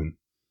 7.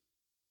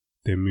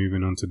 Then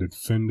moving on to the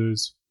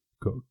defenders.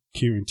 Got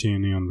Kieran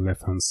Tierney on the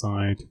left-hand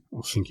side.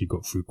 I think he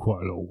got through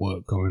quite a lot of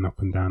work going up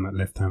and down that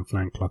left-hand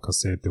flank. Like I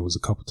said, there was a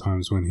couple of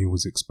times when he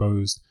was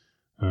exposed,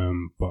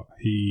 but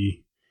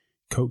he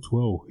coped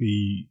well.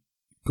 He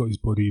got his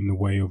body in the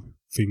way of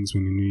things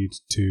when he needed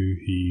to.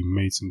 He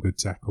made some good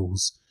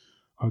tackles.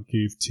 I'll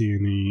give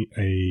Tierney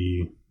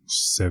a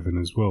 7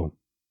 as well.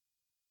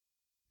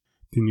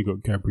 Then you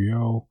got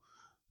Gabriel.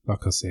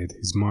 Like I said,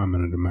 he's my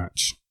man of the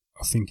match.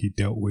 I think he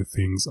dealt with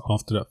things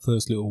after that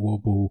first little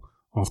wobble.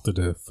 After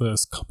the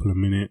first couple of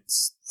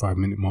minutes,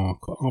 5-minute mark,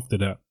 after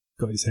that,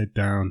 got his head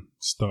down,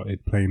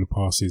 started playing the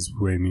passes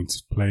where he needed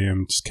to play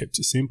them, just kept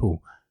it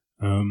simple.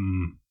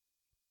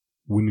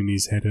 Winning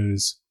his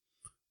headers,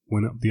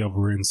 went up the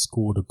other end,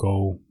 scored a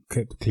goal,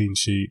 kept a clean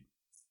sheet.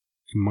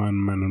 In my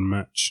man of the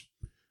match,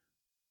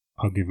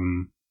 I'll give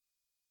him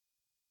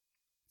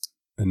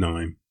a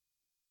 9.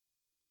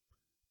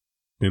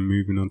 Then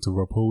moving on to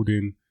Rob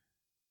Holding,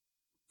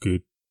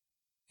 good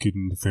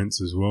in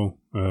defence as well.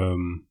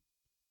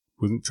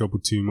 Wasn't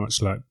troubled too much.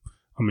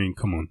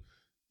 Come on,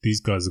 these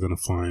guys are going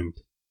to find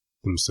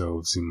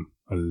themselves in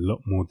a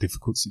lot more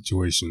difficult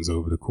situations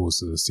over the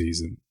course of the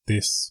season.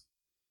 This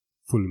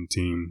Fulham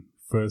team,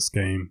 first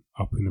game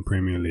up in the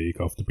Premier League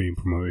after being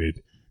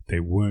promoted, they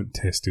weren't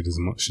tested as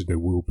much as they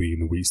will be in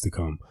the weeks to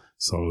come.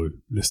 So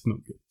let's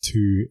not get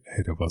too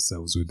ahead of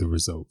ourselves with the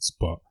results,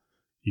 but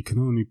you can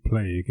only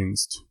play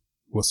against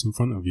what's in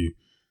front of you.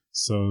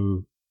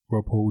 So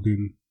Rob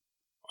Holding,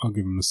 I'll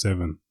give him a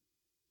 7.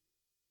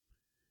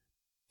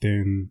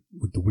 Then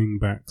with the wing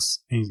backs,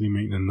 Ainsley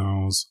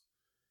Maitland-Niles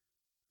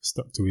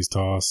stuck to his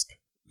task.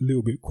 A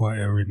little bit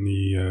quieter in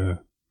the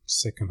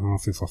second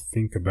half, if I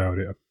think about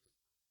it.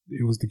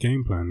 It was the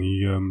game plan.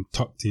 He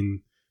tucked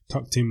in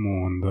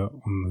more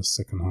on the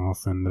second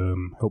half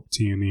and helped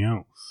Tierney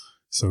out,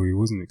 so he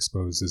wasn't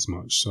exposed as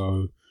much.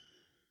 So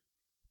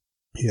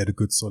he had a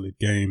good solid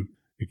game.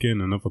 Again,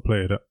 another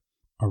player that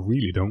I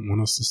really don't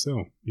want us to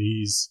sell.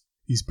 He's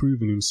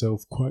proven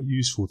himself quite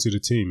useful to the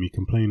team. He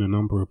can play in a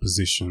number of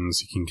positions.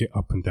 He can get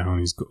up and down.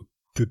 He's got a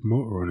good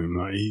motor on him.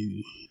 Like,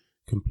 he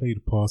can play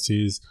the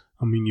passes.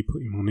 I mean, you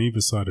put him on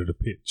either side of the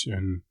pitch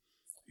and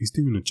he's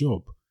doing a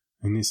job.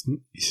 And it's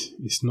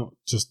not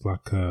just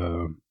like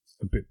a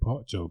bit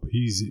part job.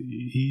 He's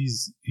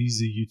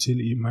a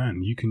utility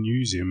man. You can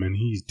use him and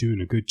he's doing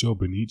a good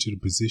job in each of the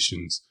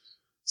positions.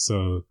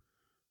 So,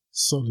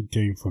 solid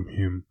game from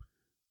him.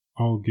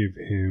 I'll give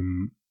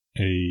him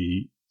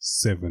a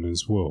 7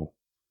 as well.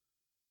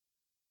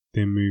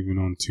 Then moving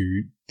on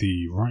to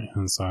the right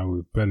hand side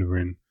with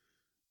Bellerin.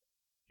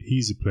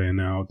 He's a player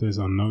now.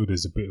 I know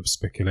there's a bit of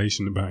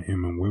speculation about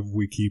him and whether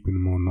we're keeping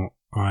him or not,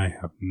 I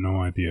have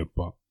no idea.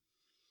 But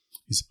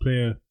he's a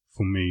player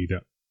for me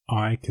that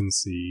I can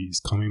see is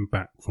coming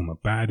back from a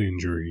bad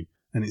injury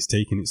and it's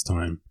taking its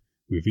time.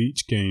 With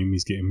each game,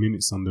 he's getting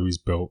minutes under his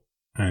belt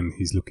and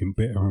he's looking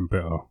better and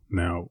better.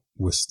 Now,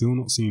 we're still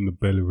not seeing the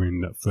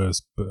Bellerin that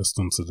first burst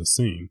onto the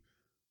scene,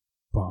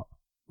 but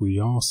we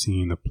are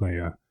seeing a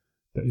player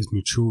that is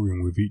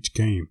maturing with each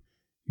game.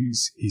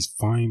 He's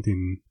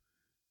finding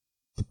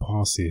the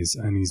passes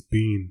and he's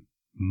being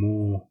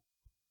more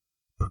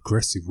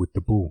progressive with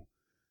the ball.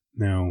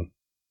 Now,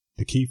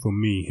 the key for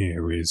me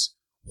here is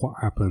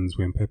what happens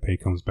when Pepe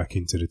comes back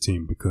into the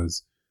team,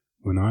 because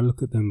when I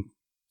look at them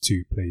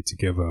two play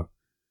together,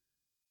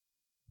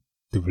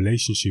 the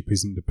relationship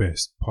isn't the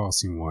best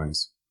passing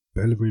wise.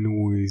 Bellerin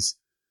always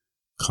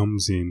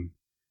comes in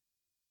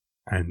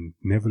and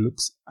never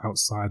looks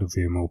outside of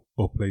him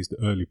or plays the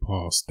early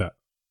pass that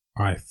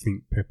I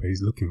think Pepe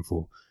is looking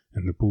for.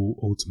 And the ball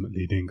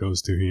ultimately then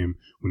goes to him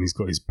when he's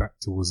got his back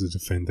towards the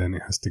defender and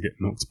it has to get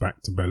knocked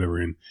back to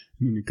Bellerin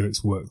and then it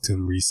gets worked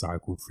and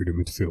recycled through the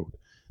midfield.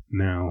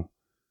 Now,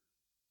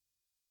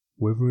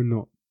 whether or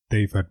not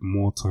they've had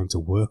more time to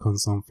work on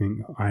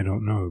something, I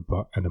don't know.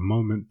 But at the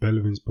moment,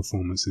 Bellerin's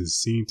performances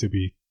seem to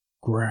be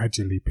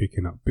gradually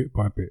picking up bit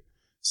by bit.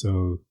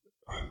 So,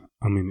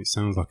 I mean, it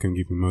sounds like I'm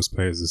giving most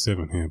players a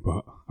 7 here,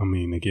 but I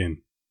mean,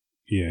 again,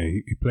 yeah,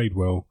 he played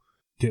well,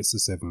 gets a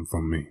 7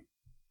 from me.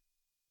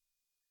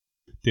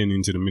 Then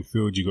into the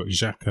midfield, you got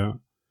Xhaka.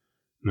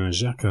 Now,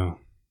 Xhaka,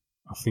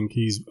 I think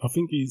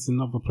he's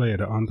another player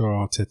that under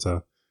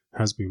Arteta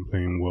has been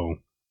playing well.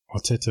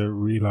 Arteta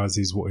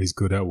realises what he's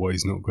good at, what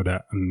he's not good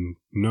at, and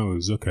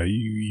knows, okay,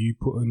 you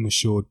put an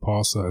assured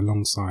passer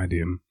alongside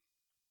him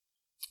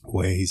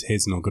where his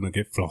head's not going to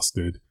get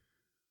flustered,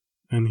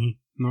 and he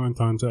 9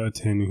 times out of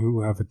 10 he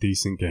will have a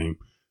decent game.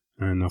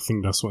 And I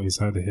think that's what he's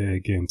had here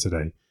again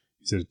today.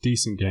 He's had a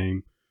decent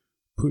game,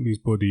 putting his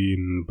body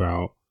in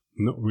about,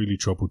 not really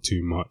troubled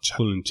too much.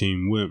 Fulham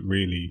team weren't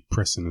really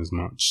pressing as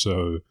much,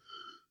 so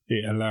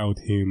it allowed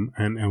him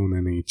and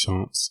Elneny a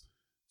chance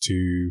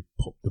to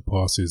pop the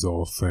passes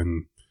off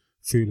and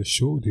feel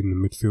assured in the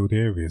midfield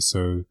area.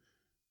 So,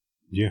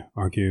 yeah,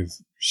 I give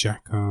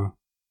Xhaka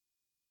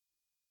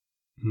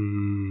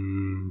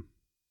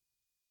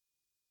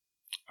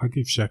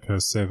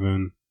a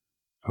 7,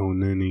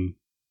 Elneny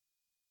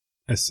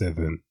a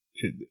 7.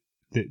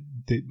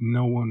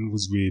 No one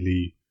was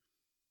really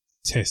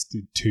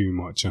tested too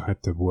much. I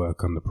had to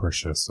work under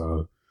pressure,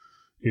 so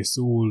it's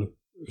all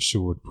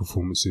assured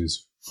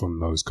performances from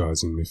those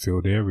guys in the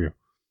midfield area.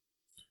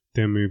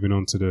 Then moving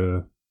on to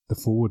the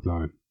forward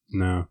line.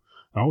 Now,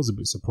 I was a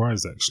bit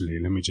surprised actually,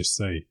 let me just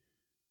say,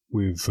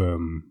 with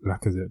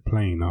Lacazette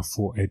playing. I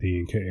thought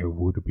Eddie Nketiah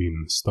would have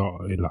been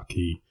started.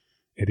 Lucky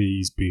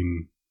Eddie's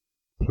been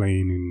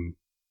playing in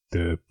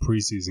the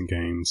pre-season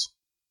games.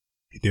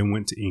 He then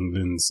went to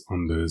England's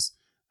unders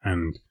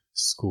and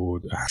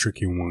scored a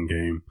hat-trick in one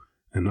game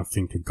and I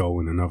think a goal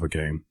in another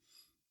game.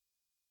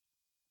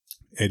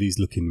 Eddie's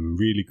looking in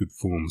really good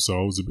form, so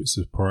I was a bit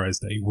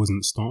surprised that he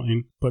wasn't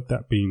starting. But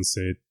that being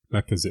said,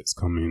 Lacazette's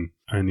come in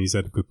and he's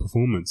had a good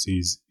performance.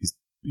 He's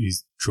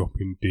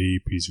dropping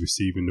deep, he's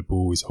receiving the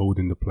ball, he's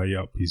holding the play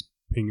up, he's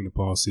pinging the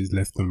passes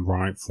left and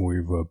right for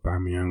either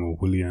Aubameyang or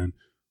Willian.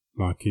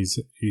 Like he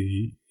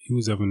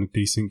was having a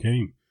decent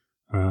game.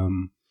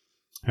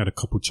 Had a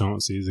couple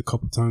chances, a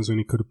couple times when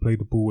he could have played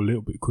the ball a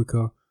little bit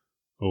quicker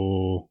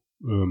or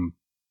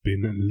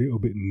been a little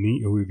bit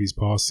neater with his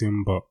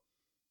passing. But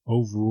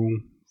overall,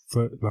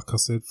 like I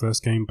said,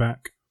 first game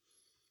back,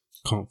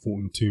 can't fault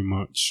him too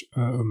much.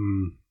 I'll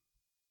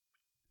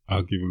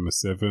give him a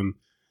 7.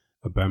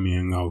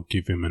 Aubameyang, I'll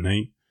give him an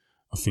 8.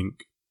 I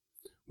think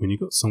when you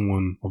got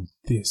someone of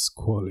this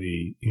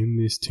quality in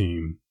this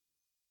team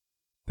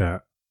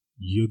that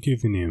you're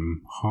giving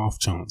him half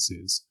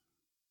chances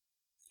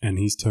and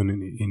he's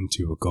turning it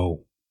into a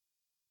goal.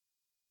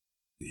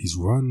 He's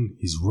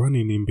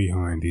running in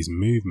behind, his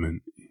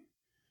movement,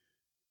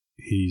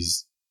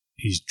 he's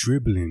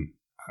dribbling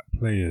at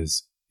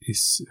players.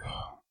 It's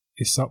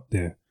up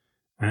there.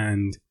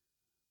 And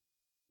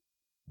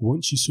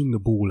once you swing the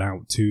ball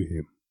out to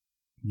him,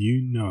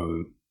 you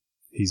know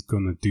he's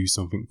going to do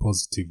something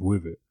positive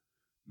with it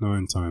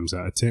 9 times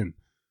out of 10.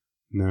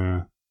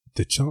 Now,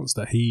 the chance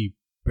that he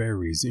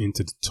buries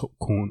into the top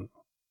corner,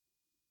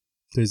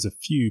 there's a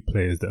few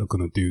players that are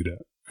going to do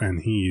that,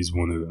 and he is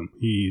one of them.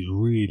 He is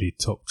really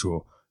top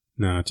drawer.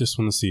 Now, I just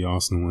want to see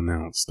Arsenal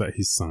announce that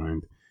he's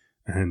signed,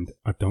 and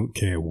I don't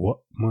care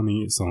what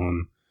money it's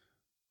on,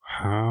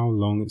 how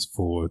long it's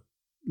for,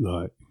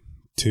 like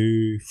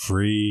 2,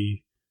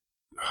 3,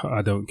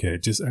 I don't care.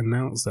 Just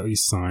announce that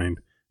he's signed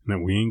and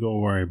that we ain't got to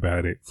worry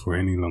about it for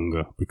any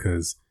longer,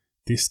 because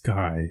this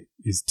guy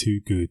is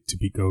too good to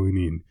be going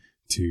in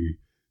to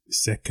the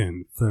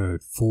 2nd,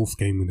 3rd, 4th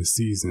game of the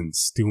season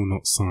still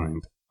not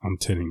signed. I'm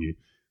telling you,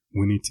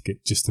 we need to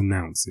just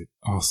announce it.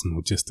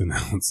 Arsenal, just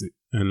announce it.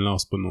 And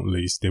last but not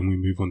least, then we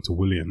move on to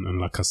Willian. And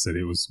like I said,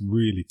 it was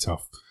really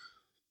tough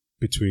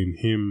between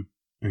him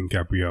and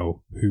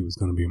Gabriel, who was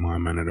going to be my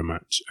man of the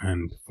match.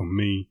 And for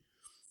me,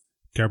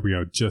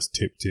 Gabriel just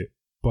tipped it,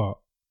 but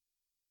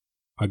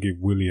I give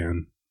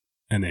Willian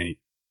an 8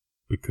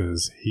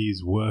 because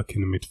he's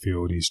working the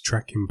midfield, he's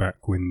tracking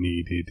back when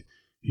needed,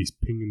 he's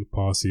pinging the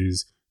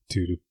passes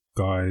to the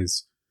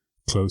guys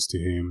close to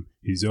him,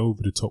 he's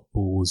over the top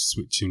balls,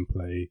 switching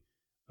play.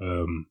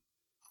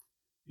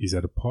 He's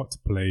had a part to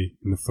play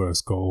in the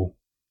first goal.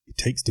 He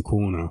takes the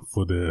corner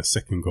for the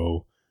second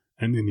goal,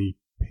 and then he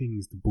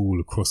pings the ball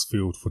across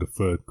field for the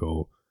third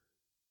goal.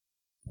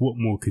 What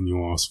more can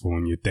you ask for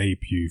on your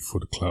debut for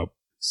the club?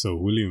 So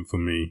Willian, for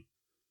me,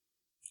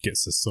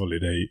 gets a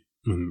solid 8,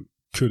 and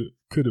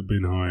could have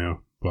been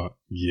higher, but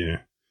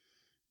yeah,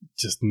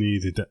 just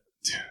needed that.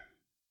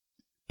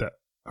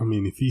 I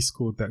mean, if he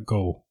scored that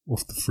goal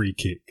off the free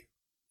kick,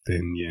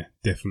 then yeah,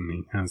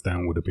 definitely, hands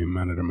down, would have been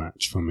man of the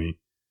match for me.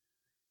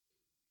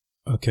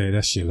 Okay,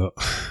 that's your lot.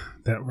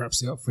 That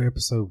wraps it up for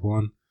episode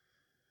 1.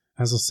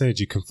 As I said,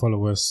 you can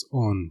follow us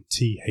on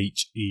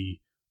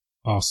THE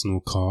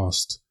Arsenal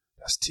Cast.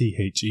 That's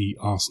THE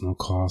Arsenal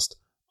Cast.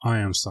 I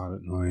am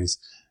Silent Noise,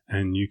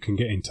 and you can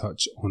get in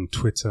touch on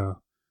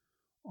Twitter,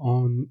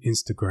 on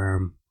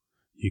Instagram.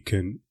 You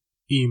can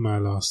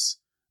email us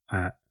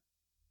at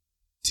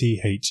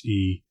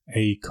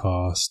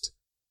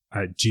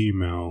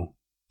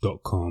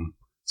theacast@gmail.com.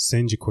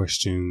 Send your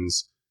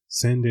questions,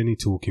 send any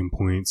talking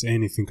points,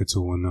 anything at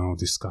all, and I'll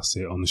discuss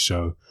it on the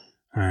show.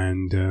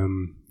 And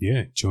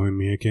join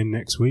me again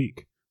next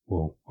week.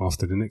 Well,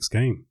 after the next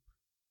game.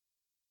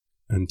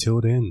 Until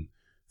then,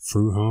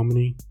 through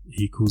harmony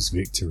equals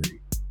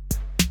victory.